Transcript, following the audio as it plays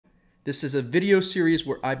This is a video series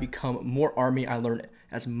where I become more ARMY. I learn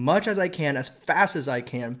as much as I can, as fast as I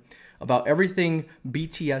can, about everything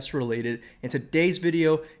BTS related. And today's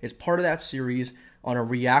video is part of that series on a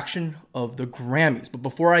reaction of the Grammys. But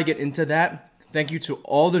before I get into that, thank you to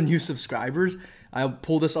all the new subscribers. I'll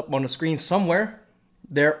pull this up on the screen somewhere.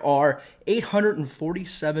 There are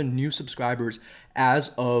 847 new subscribers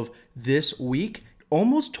as of this week.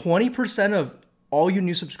 Almost 20% of all you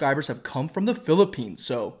new subscribers have come from the Philippines.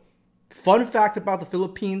 So, fun fact about the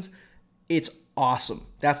Philippines, it's awesome.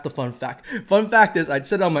 That's the fun fact. Fun fact is, I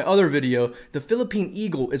said on my other video, the Philippine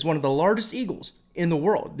eagle is one of the largest eagles in the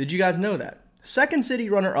world. Did you guys know that? Second city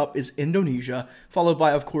runner-up is Indonesia, followed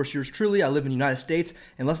by, of course, yours truly. I live in the United States.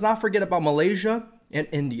 And let's not forget about Malaysia and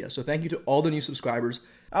India. So thank you to all the new subscribers.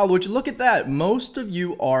 Oh, would you look at that? Most of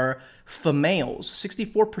you are females.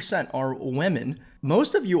 64% are women.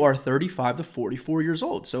 Most of you are 35 to 44 years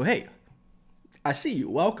old. So hey, I see you.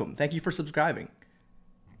 Welcome. Thank you for subscribing.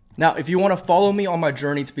 Now, if you want to follow me on my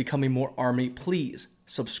journey to becoming more ARMY, please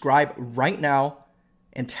subscribe right now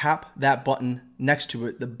and tap that button next to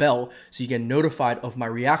it, the bell, so you get notified of my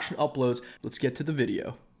reaction uploads. Let's get to the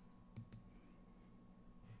video.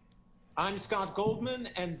 I'm Scott Goldman,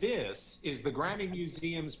 and this is the Grammy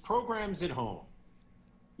Museum's Programs at Home.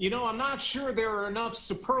 You know, I'm not sure there are enough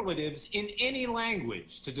superlatives in any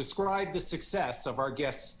language to describe the success of our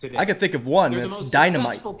guests today. I could think of one, They're that's the most Dynamite.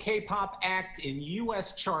 successful K-pop act in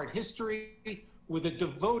U.S. chart history, with a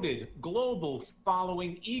devoted global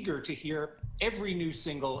following eager to hear every new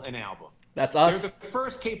single and album. That's us. They're the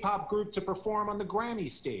first K-pop group to perform on the Grammy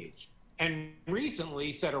stage, and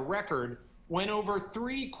recently set a record when over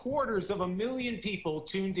 750,000 people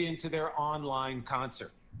tuned into their online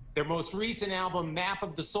concert. Their most recent album, Map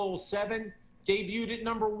of the Soul 7, debuted at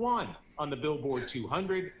 #1 on the Billboard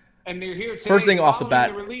 200, and they're here today. First thing off the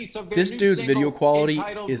bat, the release of their this new dude's single video quality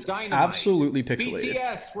entitled is Dynamite. absolutely pixelated.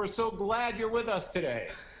 BTS, we're so glad you're with us today.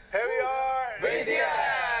 Here we are! BTS!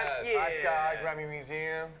 Yeah. Nice guy, Grammy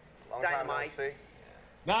Museum. Long time no Dynamite. see.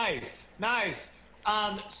 Nice, nice.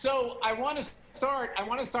 So I want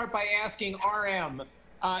to start by asking RM.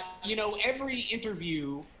 You know, every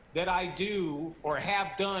interview that I do or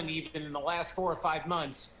have done, even in the last 4 or 5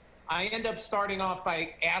 months, I end up starting off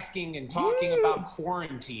by asking and talking about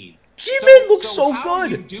quarantine. Jimin looks so how are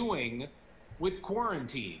you good. doing with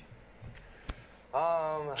quarantine?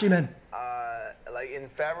 Jimin. Like in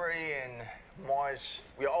February and March,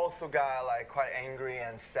 we also got like quite angry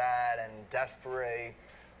and sad and desperate.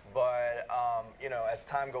 But you know, as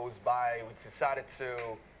time goes by, we decided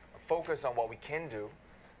to focus on what we can do.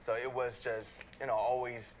 So it was just, you know,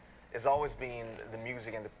 it's always been the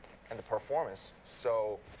music and the performance.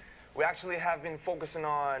 So we actually have been focusing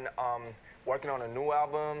on working on a new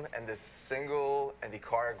album and the single and the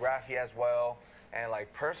choreography as well. And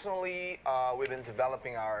like personally, we've been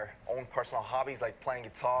developing our own personal hobbies, like playing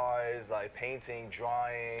guitars, like painting,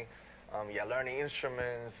 drawing, learning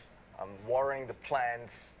instruments, watering the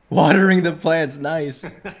plants. Watering the plants, nice.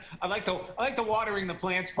 I like the watering the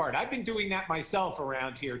plants part. I've been doing that myself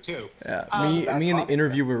around here too. Yeah, me and the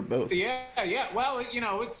interviewer both. Yeah. Well, you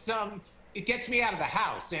know, it gets me out of the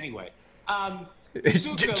house anyway.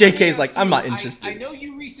 Suga, JK's like, I'm not I interested. know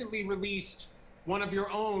you recently released one of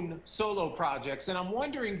your own solo projects, and I'm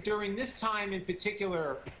wondering, during this time in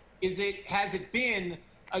particular, has it been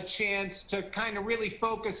a chance to kind of really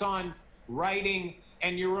focus on writing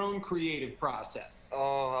and your own creative process?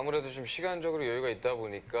 아무래도 좀 시간적으로 여유가 있다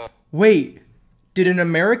보니까. Wait, did an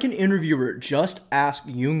American interviewer just ask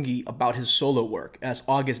Yoongi about his solo work as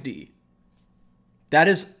August D? That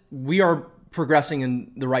is, we are progressing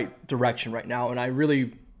in the right direction right now, and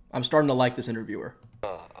I'm starting to like this interviewer.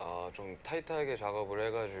 좀 타이트하게 작업을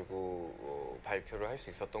해가지고 발표를 할 수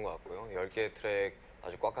있었던 것 같고요. 10개 트랙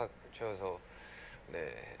아주 꽉꽉 채워서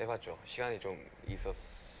해봤죠. 시간이 좀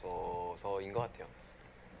있었어서인 것 같아요.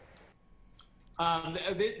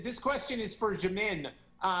 This question is for Jimin.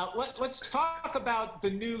 Let's talk about the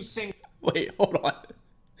new single. Wait, hold on.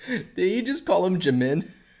 Did he just call him Jimin?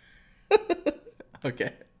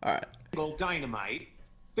 Okay, all right. Dynamite.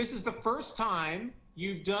 This is the first time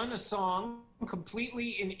you've done a song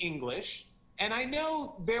completely in English, and I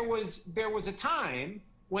know there was a time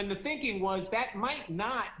when the thinking was that might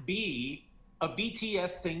not be a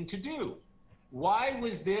BTS thing to do. Why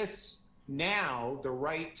was this now the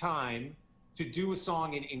right time to do a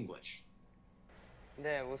song in English?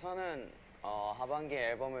 네, 우선은 하반기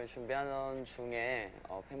앨범을 준비하는 중에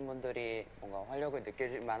팬분들이 뭔가 활력을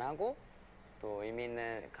느낄 만하고 또 의미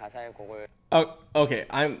있는 가사의 곡을. Okay,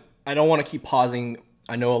 I don't want to keep pausing.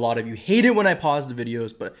 I know a lot of you hate it when I pause the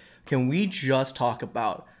videos, but can we just talk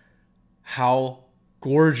about how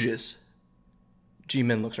gorgeous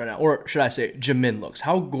Jimin looks right now. Or should I say Jimin looks.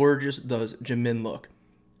 How gorgeous does Jimin look?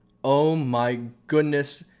 Oh my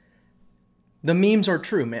goodness. The memes are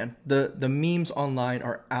true, man. The memes online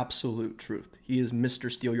are absolute truth. He is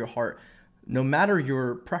Mr. Steal Your Heart, no matter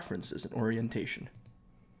your preferences and orientation.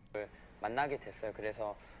 만나게 됐어요.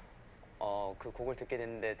 그래서 그 곡을 듣게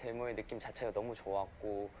됐는데 데모의 느낌 자체가 너무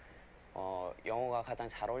좋았고 영어가 가장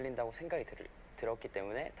잘 어울린다고 생각이 들었기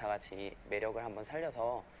때문에 다 같이 이 매력을 한번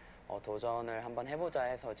살려서 도전을 한번 해보자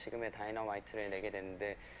해서 지금의 다이너마이트를 내게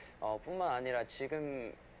됐는데 뿐만 아니라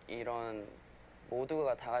지금 이런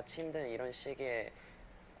모두가 다 같이 힘든 이런 시기에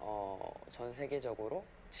전 세계적으로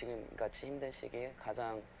지금 같이 힘든 시기에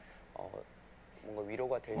가장 뭔가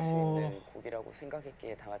위로가 될 수 있는 곡이라고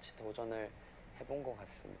생각했기에 다 같이 도전을 해본 것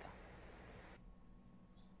같습니다.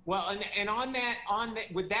 Well, and on that,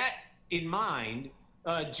 with that in mind,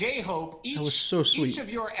 J-Hope, each of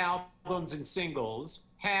your albums and singles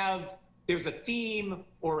there's a theme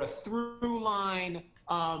or a through line.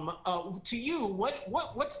 To you,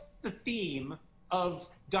 what's the theme of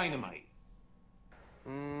Dynamite?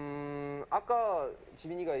 아까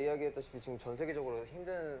지민이가 이야기했다시피 지금 전 세계적으로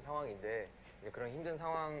힘든 상황인데 그런 힘든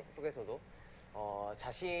상황 속에서도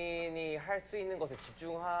자신이 할 수 있는 것에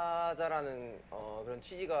집중하자라는 그런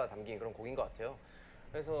취지가 담긴 그런 곡인 것 같아요.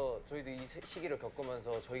 그래서 저희도 이 시기를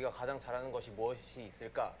겪으면서 저희가 가장 잘하는 것이 무엇이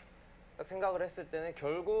있을까 딱 생각을 했을 때는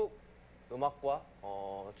결국 음악과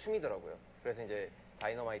춤이더라고요. 그래서 이제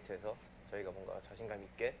다이너마이트에서 저희가 뭔가 자신감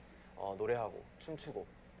있게 노래하고 춤추고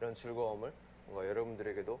이런 즐거움을 뭔가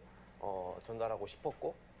여러분들에게도 전달하고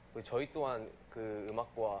싶었고 저희 또한 그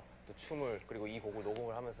음악과 또 춤을 그리고 이 곡을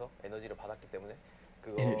녹음을 하면서 에너지를 받았기 때문에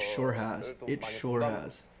And it sure has. It sure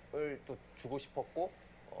has. 을 또 주고 싶었고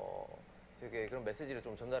되게 그런 메시지를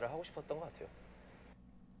좀 전달을 하고 싶었던 것 같아요.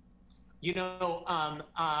 You know,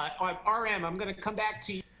 RM, I'm going to come back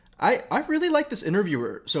to you. I really like this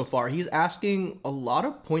interviewer so far. He's asking a lot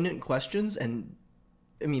of poignant questions, and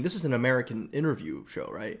I mean, this is an American interview show,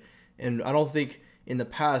 right? And I don't think in the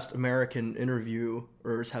past American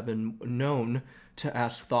interviewers have been known to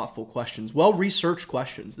ask thoughtful questions, well-researched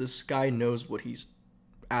questions. This guy knows what he's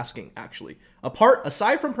asking, actually.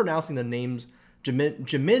 Aside from pronouncing the names,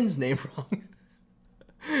 Jimin's name wrong,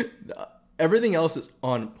 everything else is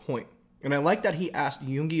on point. And I like that he asked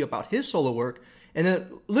Yoongi about his solo work, and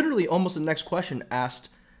then literally almost the next question asked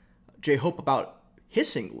J-Hope about his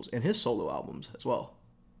singles and his solo albums as well.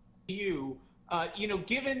 You know,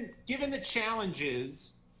 given the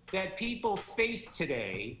challenges that people face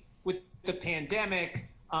today with the pandemic,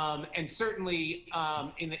 and certainly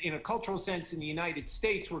in a cultural sense in the United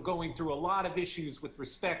States, we're going through a lot of issues with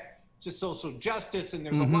respect to social justice, and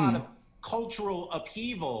there's a lot of cultural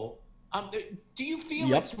upheaval. Do you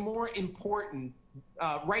feel it's more important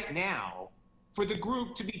right now for the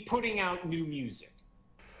group to be putting out new music?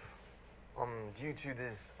 Due to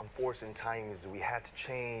this unfortunate times, we had to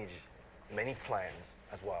change many plans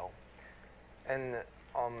as well. And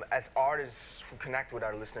as artists who connect with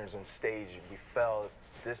our listeners on stage, we felt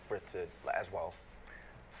desperate as well.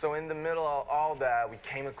 So in the middle of all that, we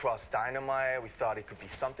came across Dynamite. We thought it could be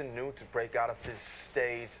something new to break out of this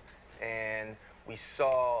state. And we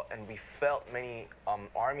saw and we felt many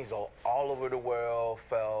armies all over the world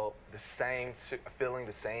feeling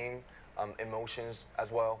the same emotions as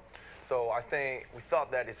well. So I think we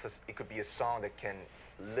thought that it could be a song that can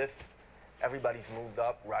lift everybody's mood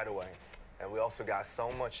up right away. And we also got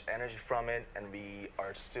so much energy from it, and we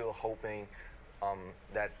are still hoping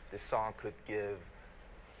that this song could give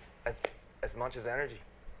as much as energy.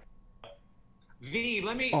 V,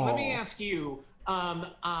 let me ask you.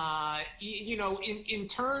 You know, in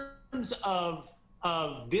terms of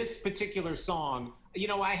this particular song, you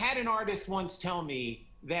know, I had an artist once tell me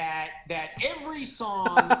that every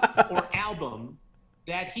song or album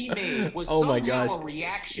that he made was somehow a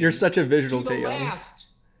reaction. You're such a visual, to the last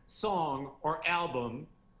song or album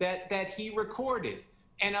that he recorded.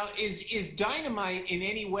 And is Dynamite in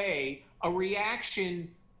any way a reaction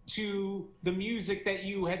to the music that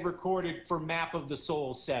you had recorded for Map of the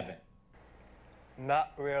Soul 7?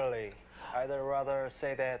 Not really. I'd rather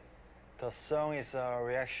say that the song is a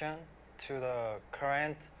reaction to the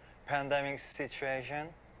current pandemic situation.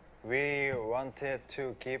 We wanted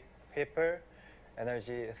to give people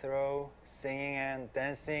energy through singing and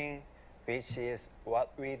dancing, which is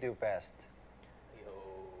what we do best.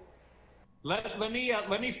 Let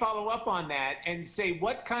me follow up on that and say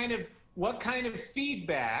what kind of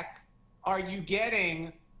feedback are you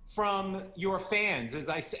getting from your fans? As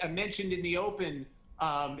I mentioned in the open,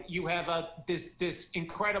 you have this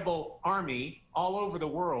incredible army all over the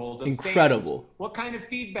world. Of incredible. Fans. What kind of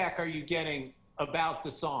feedback are you getting about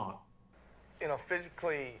the song? You know,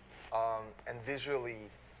 physically and visually,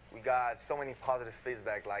 we got so many positive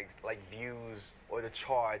feedback, like views or the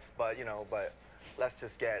charts. But you know, but let's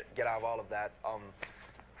just get out of all of that.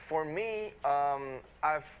 For me,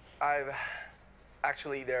 I've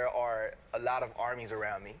actually there are a lot of armies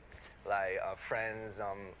around me, like friends,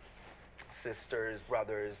 sisters,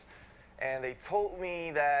 brothers, and they told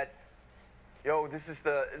me that, yo, this is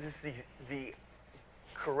the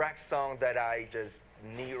correct song that I just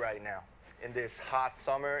need right now. In this hot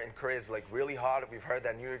summer, in Korea is like really hot. We've heard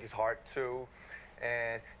that New York is hot too.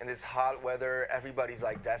 And in this hot weather, everybody's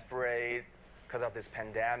like desperate because of this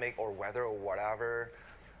pandemic or weather or whatever.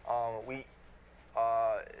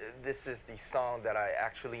 This is the song that I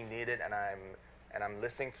actually needed, and I'm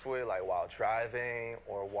listening to it like while driving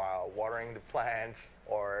or while watering the plants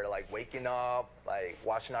or like waking up, like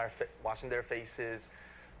watching their faces.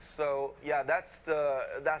 So yeah, that's the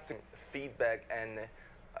feedback and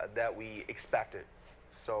that we expected.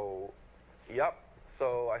 So, yep.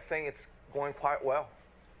 So I think it's going quite well.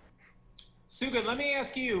 Suga, let me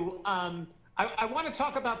ask you. I want to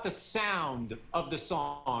talk about the sound of the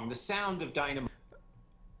song, the sound of Dynamite.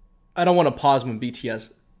 I don't want to pause when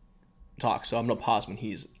BTS talks, so I'm going to pause when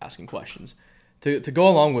he's asking questions. To go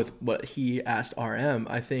along with what he asked RM,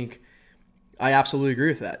 I think I absolutely agree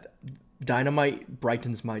with that. Dynamite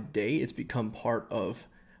brightens my day. It's become part of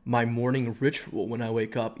my morning ritual when I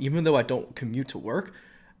wake up, even though I don't commute to work.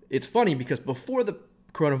 It's funny because before the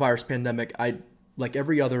coronavirus pandemic, like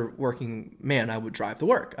every other working man, I would drive to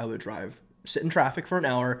work. I would sit in traffic for an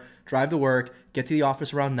hour, drive to work, get to the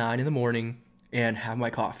office around 9 in the morning, and have my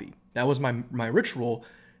coffee. That was my ritual.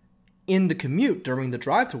 In the commute during the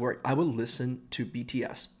drive to work, I would listen to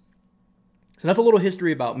BTS. So that's a little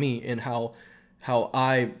history about me and how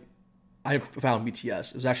I found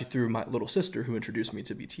BTS. It was actually through my little sister who introduced me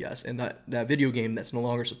to BTS, and that video game that's no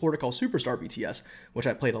longer supported called Superstar BTS, which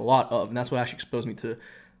I played a lot of, and that's what actually exposed me to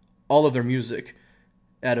all of their music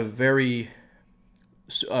at a very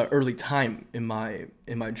early time in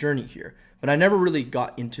my journey here. But I never really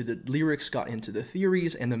got into the lyrics, got into the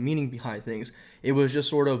theories and the meaning behind things. It was just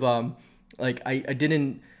sort of like I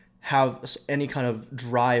didn't have any kind of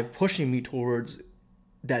drive pushing me towards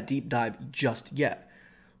that deep dive just yet.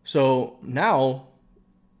 So now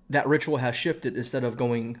that ritual has shifted. Instead of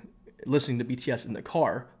listening to BTS in the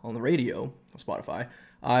car on the radio on Spotify,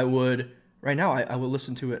 I would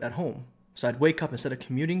listen to it at home. So I'd wake up instead of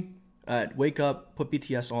commuting. I'd wake up, put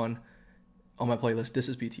BTS on my playlist. This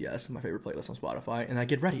is BTS, my favorite playlist on Spotify, and I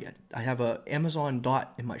get ready. I have a Amazon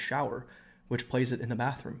Dot in my shower, which plays it in the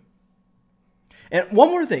bathroom. And one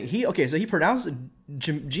more thing, he pronounced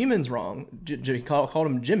Jimin's wrong. He called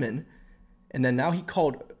him Jimin, and then now he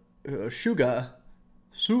called Suga,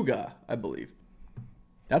 I believe.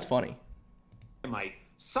 That's funny.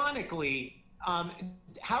 Sonically, how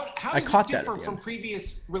I does caught it that differ at the from end.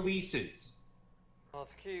 previous releases?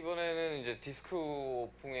 특히 이번에는 이제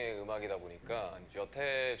디스코풍의 음악이다 보니까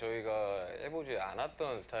여태 저희가 해보지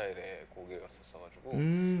않았던 스타일의 곡이었었어가지고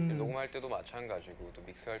녹음할 때도 마찬가지고 또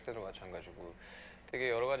믹스할 때도 마찬가지고 되게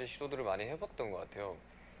여러 가지 시도들을 많이 해봤던 것 같아요.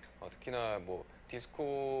 특히나 뭐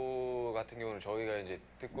디스코 같은 경우는 저희가 이제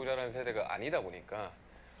듣고 자란 세대가 아니다 보니까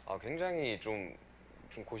굉장히 좀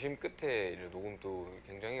고심 끝에 이제 녹음도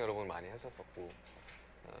굉장히 여러 번 많이 했었었고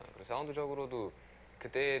그래서 사운드적으로도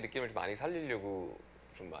그때의 느낌을 좀 많이 살리려고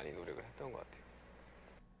좀 많이 노력을 했던 것 같아요.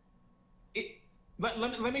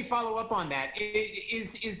 Let me follow up on that.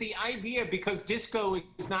 Is the idea, because disco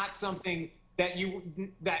is not something that you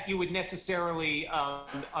would necessarily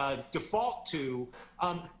default to?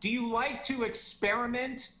 Do you like to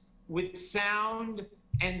experiment with sound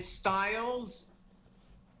and styles?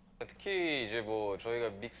 특히 이제 뭐 저희가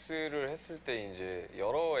믹스를 했을 때 이제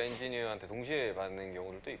여러 엔지니어한테 동시에 받는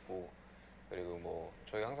경우도 있고. 그리고 뭐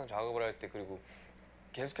저희가 항상 작업을 할 때 그리고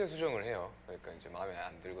계속해서 수정을 해요. 그러니까 이제 마음에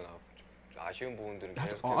안 들거나 좀 아쉬운 부분들은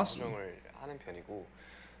계속해서 수정을 하는 편이고.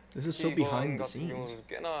 This is so behind the scenes. 이번 같은 경우는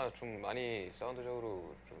꽤나 좀 많이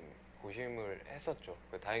사운드적으로 좀 고심을 했었죠.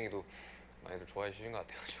 다행히도 많이들 좋아해 주신 것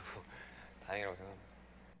같아가지고 다행이라고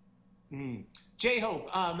생각합니다.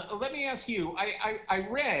 J-Hope, let me ask you. I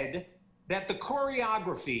read that the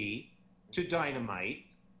choreography to Dynamite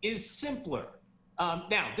is simpler.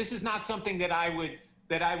 Now, this is not something that I would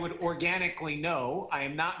organically know. I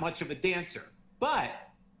am not much of a dancer. But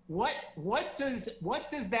what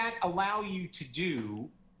does that allow you to do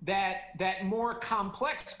that more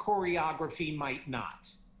complex choreography might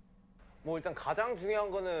not? 뭐 일단 가장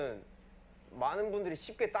중요한 거는 많은 분들이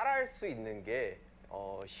쉽게 따라할 수 있는 게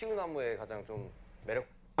쉬운 안무의 가장 좀 매력.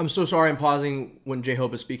 I'm so sorry I'm pausing when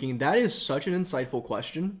J-Hope is speaking. That is such an insightful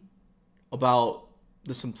question. about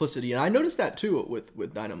the simplicity. And I noticed that too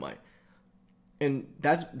with Dynamite. And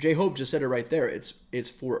that's J-Hope just said it right there. It's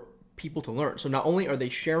for people to learn. So not only are they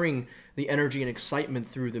sharing the energy and excitement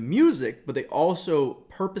through the music, but they also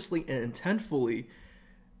purposely and intentfully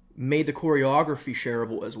made the choreography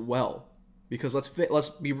shareable as well. Because let's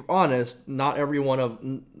be honest, not every one of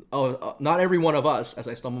us, as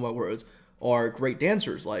I stumble my words, are great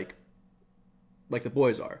dancers like the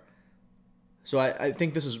boys are. So I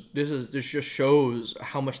think this just shows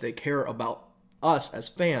how much they care about us as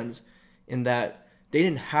fans, in that they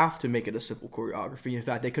didn't have to make it a simple choreography. In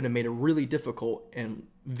fact, they could have made it really difficult and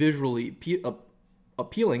visually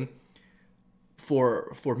appealing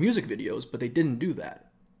for music videos, but they didn't do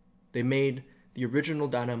that. They made the original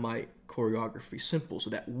Dynamite choreography simple so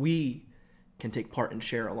that we can take part and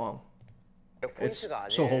share along. It's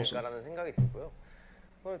so wholesome. 아닐까라는 생각이 들고요.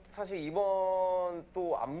 사실 이번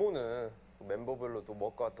또 안무는 멤버별로 또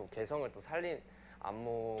멋과 또 개성을 또 살린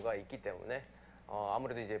안무가 있기 때문에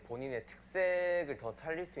아무래도 이제 본인의 특색을 더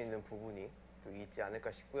살릴 수 있는 부분이 또 있지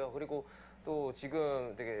않을까 싶고요. 그리고 또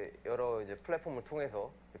지금 되게 여러 이제 플랫폼을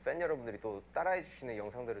통해서 팬 여러분들이 또 따라해 주시는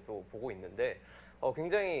영상들을 또 보고 있는데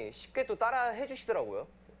굉장히 쉽게 또 따라해 주시더라고요.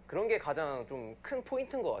 그런 게 가장 좀 큰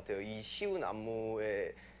포인트인 것 같아요. 이 쉬운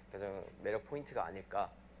안무의 가장 매력 포인트가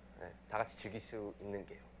아닐까. 다 같이 즐길 수 있는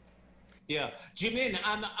게요. Yeah, Jimin,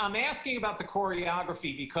 I'm asking about the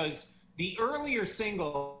choreography because the earlier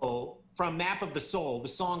single from Map of the Soul, the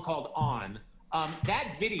song called On,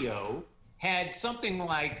 that video had something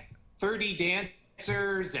like 30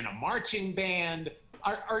 dancers and a marching band.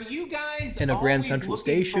 Are you guys in a Grand always Central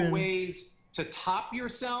looking Station for ways to top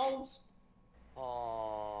yourselves?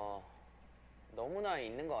 너무나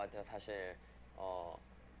있는 것 같아요. 사실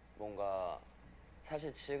뭔가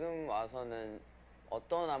사실 지금 와서는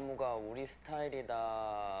어떤 안무가 우리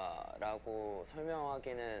스타일이다라고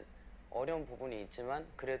설명하기는 어려운 부분이 있지만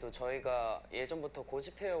그래도 저희가 예전부터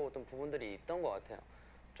고집해오던 부분들이 있던 것 같아요.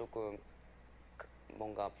 조금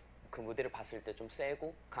뭔가 그 무대를 봤을 때 좀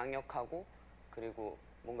세고 강력하고 그리고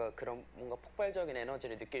뭔가 폭발적인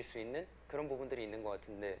에너지를 느낄 수 있는 그런 부분들이 있는 것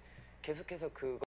같은데 계속해서 그거